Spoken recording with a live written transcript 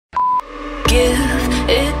give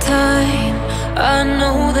it time. I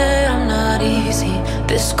know that I'm not easy.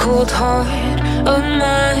 This cold heart of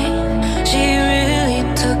mine, she really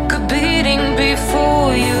took a beating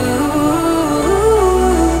before you.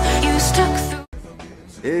 You stuck through.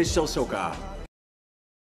 Este é o seu carro.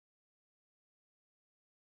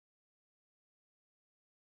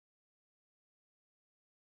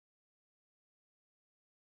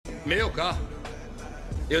 Meu carro?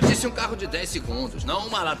 Eu disse um carro de 10 segundos, não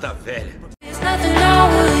uma lata velha. There's nothing I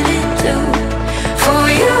wouldn't do for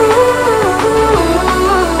you.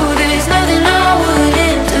 There's nothing I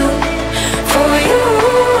wouldn't do for you.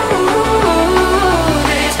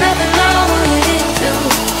 There's nothing I wouldn't do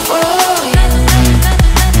for you.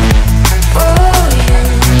 For you.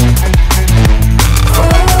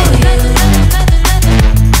 For you.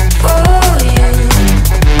 For you. For you.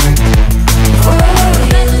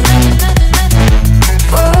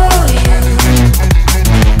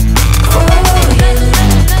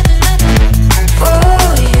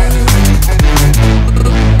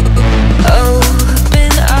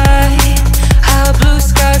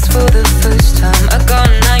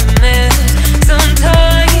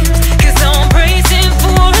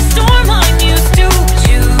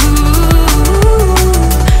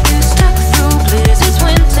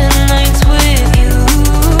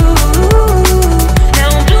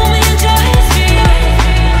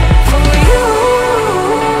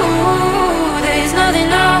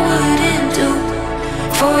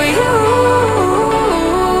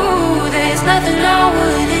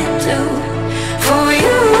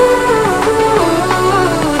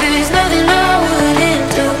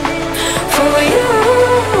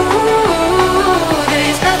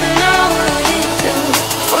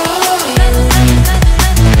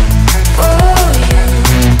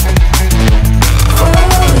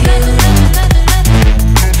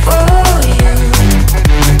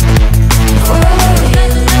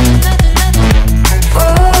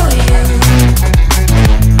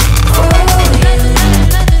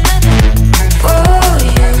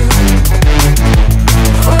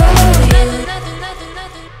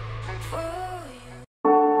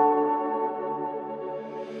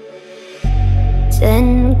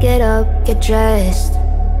 Then get up, get dressed,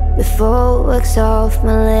 before work's off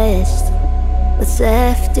my list. What's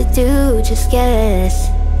left to do, just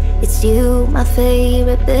guess. It's you, my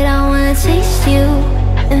favorite, but I wanna taste you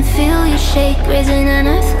and feel you shake, raising an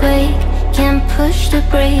earthquake. Can't push the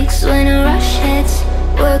brakes when a rush hits.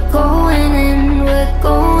 We're going in, we're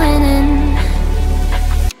going in.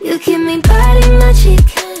 You keep me biting my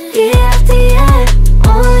cheek, year after year.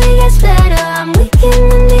 Only gets better, I'm weak in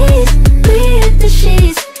the knees. We hit the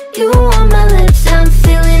sheets, you on my lips, I'm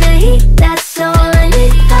feeling the heat. That's all I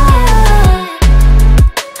need.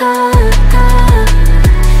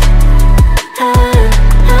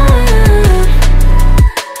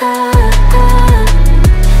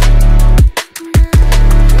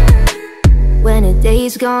 When a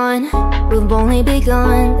day's gone, we've only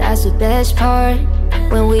begun. That's the best part,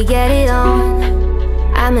 when we get it on.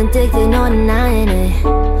 I'm addicted, no denying it,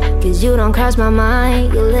 'cause you don't cross my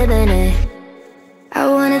mind, you live in it. I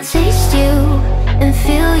wanna taste you and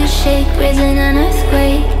feel you shake, raising an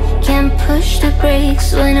earthquake. Can't push the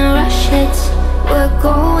brakes when a rush hits. We're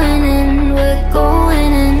going in, we're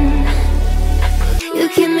going in. You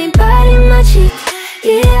keep me biting my cheek,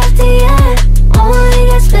 year after year. Only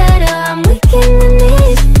gets better, I'm weak in the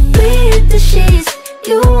knees. We hit the sheets,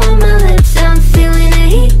 you on my lips, I'm feeling the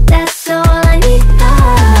heat. That's all I need.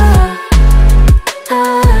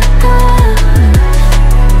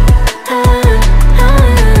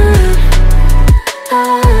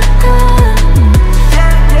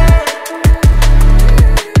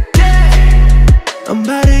 I'm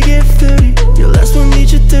about to get 30. Your last one made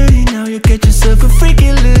you 30. Now you get yourself a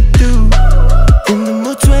freaking little dude. In the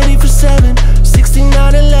mood 24/7,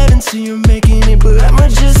 16/11. So you're making it, but I'ma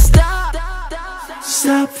just stop.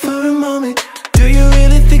 Stop for a moment. Do you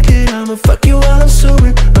really think that I'ma fuck you while I'm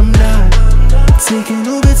sober? I'm not. Taking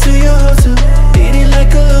Uber to your hotel, eating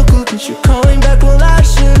like a local, 'cause you're calling back while I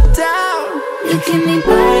shut down. You keep me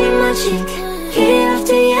biting my cheek, year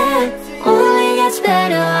after year. Only gets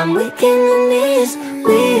better, I'm weak in the knees.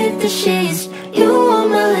 We hit the shit.